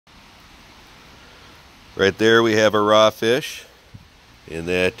Right there we have a raw fish, and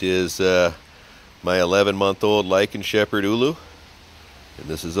that is my 11-month-old Lycan Shepherd Ulu, and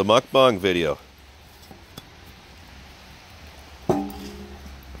this is a mukbang video.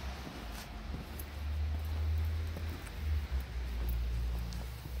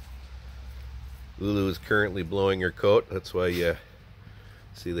 Ulu is currently blowing her coat. That's why you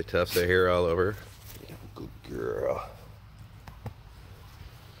see the tufts of hair all over her. Good girl.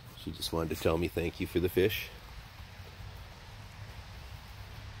 She just wanted to tell me thank you for the fish.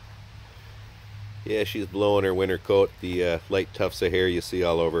 Yeah, she's blowing her winter coat. The light tufts of hair you see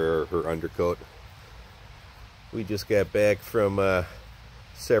all over her undercoat. We just got back from a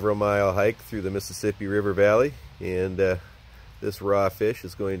several-mile hike through the Mississippi River Valley, and this raw fish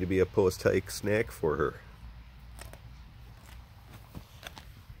is going to be a post-hike snack for her.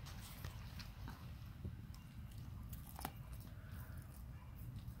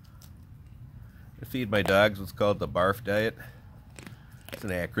 I feed my dogs what's called the BARF diet. It's an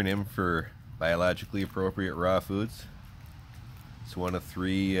acronym for biologically appropriate raw foods. It's one of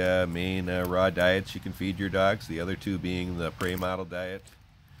three main raw diets you can feed your dogs, the other two being the prey model diet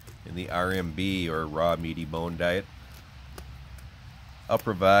and the RMB, or raw meaty bone diet. I'll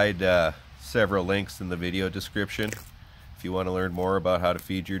provide several links in the video description if you want to learn more about how to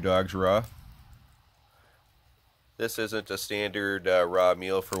feed your dogs raw. This isn't a standard raw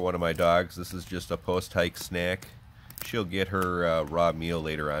meal for one of my dogs. This is just a post-hike snack. She'll get her raw meal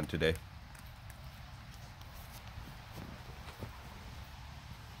later on today.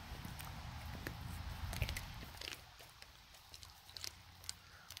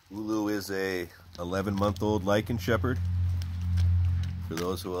 Ulu is a 11-month-old Lycan Shepherd. For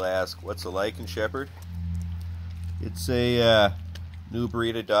those who will ask, what's a Lycan Shepherd? It's a new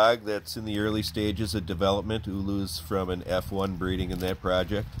breed of dog that's in the early stages of development. Ulu's from an F1 breeding in that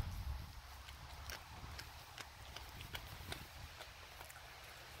project.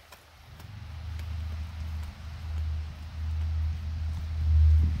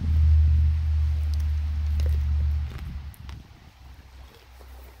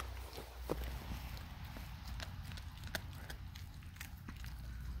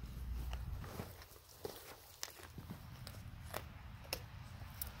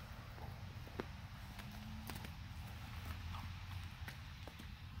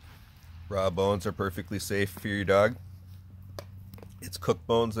 Raw bones are perfectly safe for your dog. It's cooked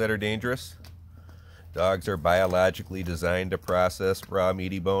bones that are dangerous. Dogs are biologically designed to process raw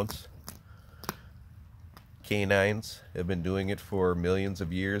meaty bones. Canines have been doing it for millions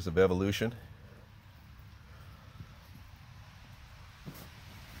of years of evolution.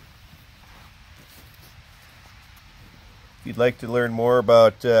 If you'd like to learn more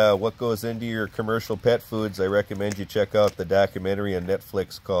about what goes into your commercial pet foods, I recommend you check out the documentary on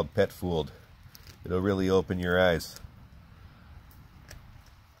Netflix called Pet Fooled. It'll really open your eyes.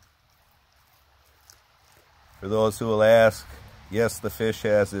 For those who will ask, yes, the fish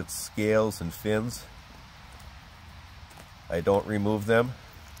has its scales and fins. I don't remove them.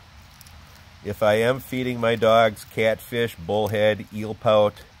 If I am feeding my dogs catfish, bullhead, eel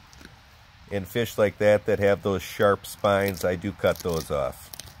pout, and fish like that that have those sharp spines, I do cut those off.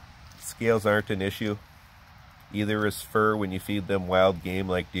 Scales aren't an issue. Either is fur when you feed them wild game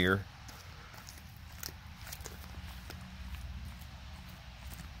like deer.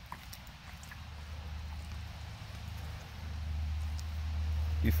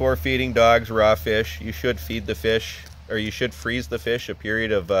 Before feeding dogs raw fish, you should feed the fish, or you should freeze the fish a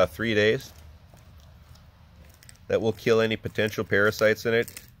period of 3 days. That will kill any potential parasites in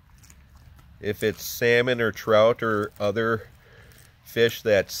it. If it's salmon or trout or other fish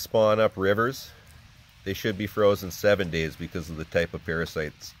that spawn up rivers, they should be frozen 7 days because of the type of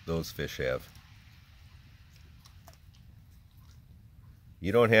parasites those fish have.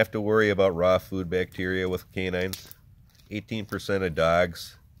 You don't have to worry about raw food bacteria with canines. 18% of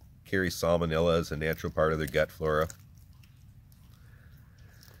dogs carry salmonella as a natural part of their gut flora.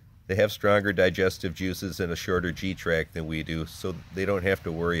 They have stronger digestive juices and a shorter G-tract than we do, so they don't have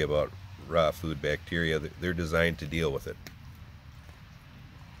to worry about raw food bacteria. They're designed to deal with it.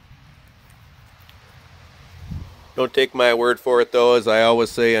 Don't take my word for it though. As I always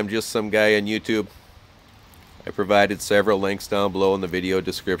say, I'm just some guy on YouTube. I provided several links down below in the video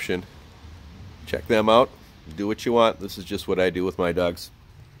description. Check them out. Do what you want. This is just what I do with my dogs.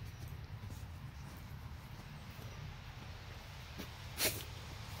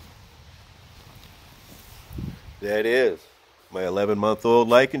 That is my 11-month-old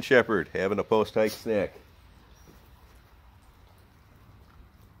Lycan Shepherd having a post-hike snack.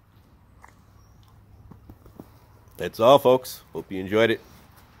 That's all, folks. Hope you enjoyed it.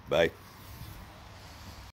 Bye.